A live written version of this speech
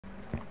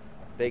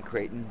Bay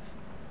Creightons,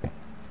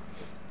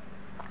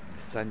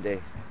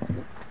 Sunday,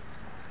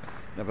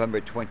 November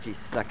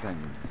 22nd,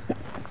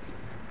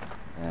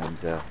 and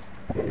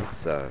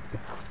it's a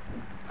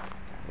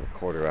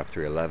quarter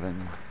after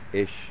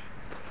 11-ish,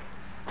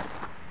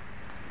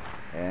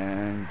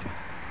 and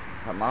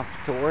I'm off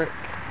to work.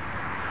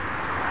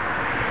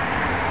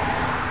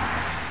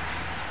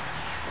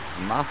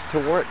 I'm off to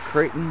work,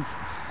 Creightons,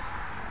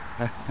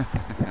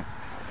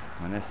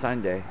 on a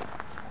Sunday.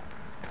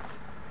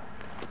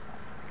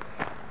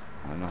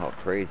 I don't know how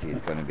crazy it's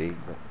going to be,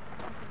 but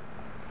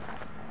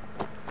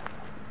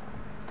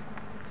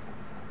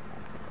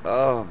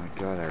oh my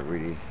God,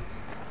 it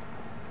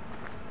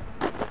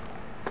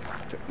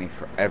took me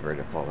forever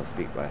to fall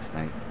asleep last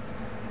night.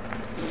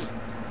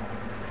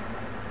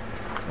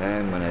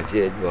 And when I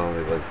did, well,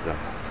 it was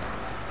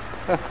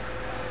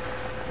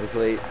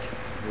late.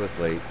 It was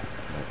late.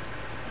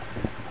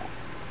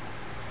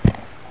 But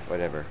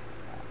whatever.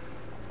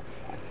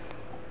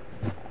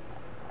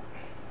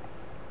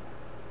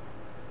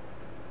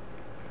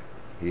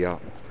 Yeah.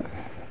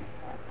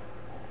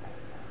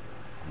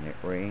 And it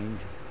rained,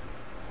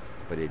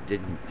 but it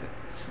didn't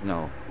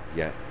snow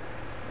yet.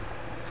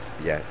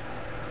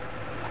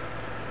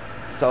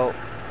 So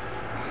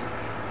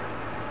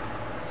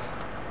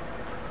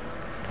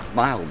it's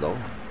mild though.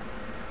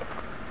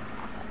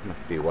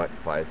 Must be what,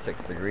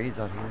 5-6 degrees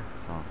out here.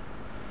 So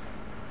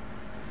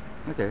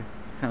okay,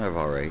 it's kind of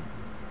alright.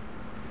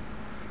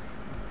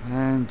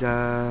 And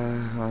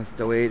well, that's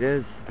the way it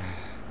is.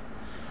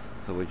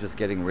 So we're just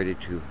getting ready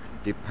to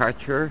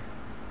departure.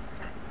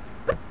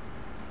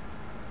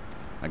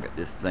 I got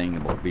this thing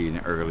about being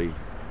early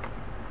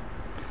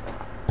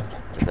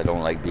because I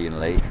don't like being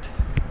late.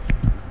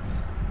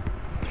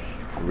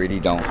 I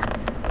really don't.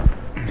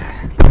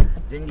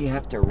 Then you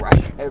have to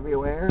rush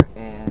everywhere,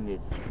 and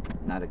it's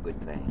not a good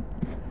thing.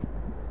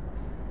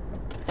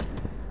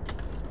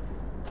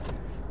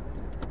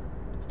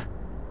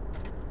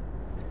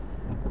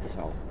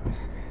 So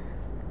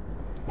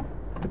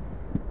I'm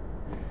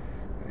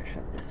gonna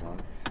shut this off.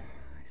 I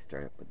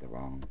started with the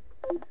wrong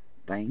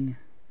thing.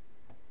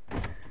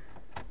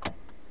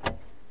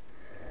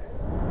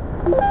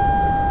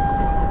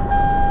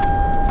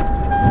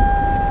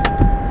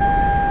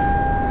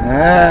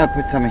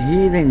 Put some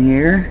heat in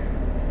here.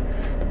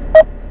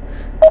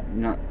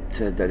 Not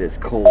that it's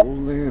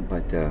cold there,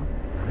 but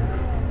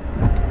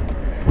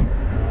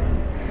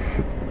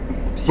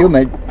it's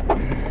humid.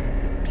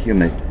 It's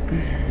humid.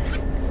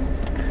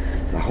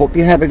 So I hope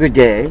you have a good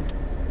day,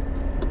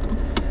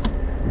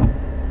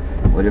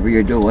 whatever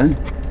you're doing,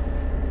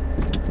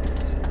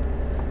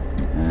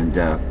 and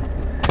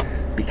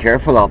be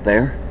careful out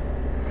there.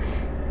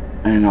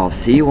 And I'll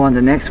see you on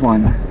the next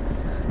one.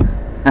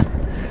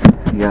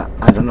 Yeah,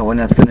 I don't know when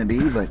that's going to be,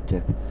 but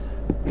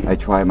I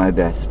try my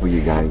best for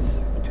you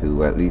guys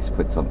to at least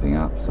put something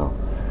up. So,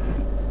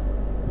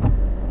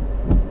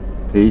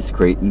 peace,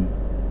 Creightons.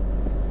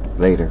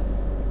 Later.